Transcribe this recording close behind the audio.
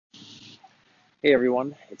Hey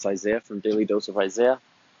everyone, it's Isaiah from Daily Dose of Isaiah.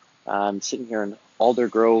 I'm sitting here in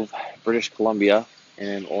Aldergrove, British Columbia,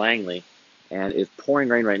 in Langley, and it's pouring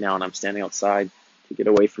rain right now. And I'm standing outside to get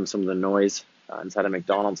away from some of the noise inside of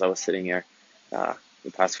McDonald's. I was sitting here uh, the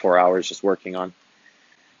past 4 hours just working on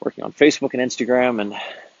Facebook and Instagram, and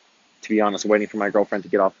to be honest, waiting for my girlfriend to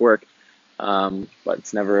get off work. But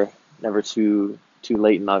it's never too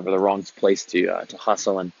late and never the wrong place to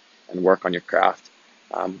hustle and work on your craft.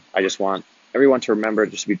 I just want everyone to remember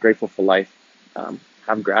just to be grateful for life.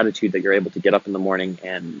 Have gratitude that you're able to get up in the morning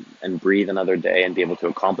and breathe another day and be able to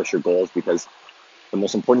accomplish your goals, because the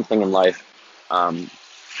most important thing in life, um,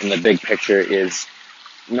 in the big picture, is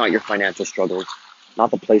not your financial struggles,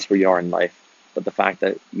 not the place where you are in life, but the fact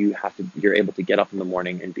that you're able to get up in the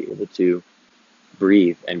morning and be able to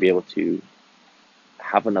breathe and be able to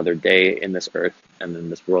have another day in this earth and in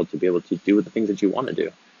this world to be able to do the things that you want to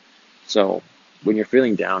do. So when you're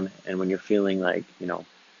feeling down and when you're feeling like,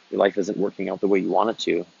 your life isn't working out the way you want it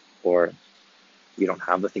to, or you don't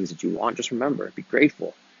have the things that you want, just remember, be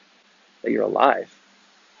grateful that you're alive.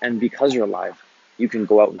 And because you're alive, you can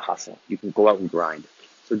go out and hustle. You can go out and grind.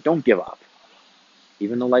 So don't give up.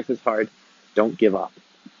 Even though life is hard, don't give up.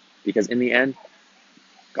 Because in the end,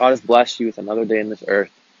 God has blessed you with another day in this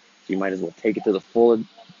earth. So you might as well take it to the full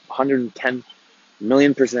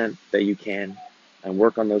 110,000,000% that you can and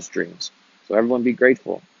work on those dreams. So everyone be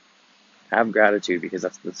grateful. Have gratitude, because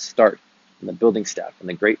that's the start and the building step and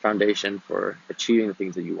the great foundation for achieving the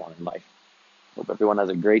things that you want in life. Hope everyone has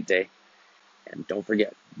a great day. And don't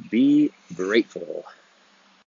forget, be grateful.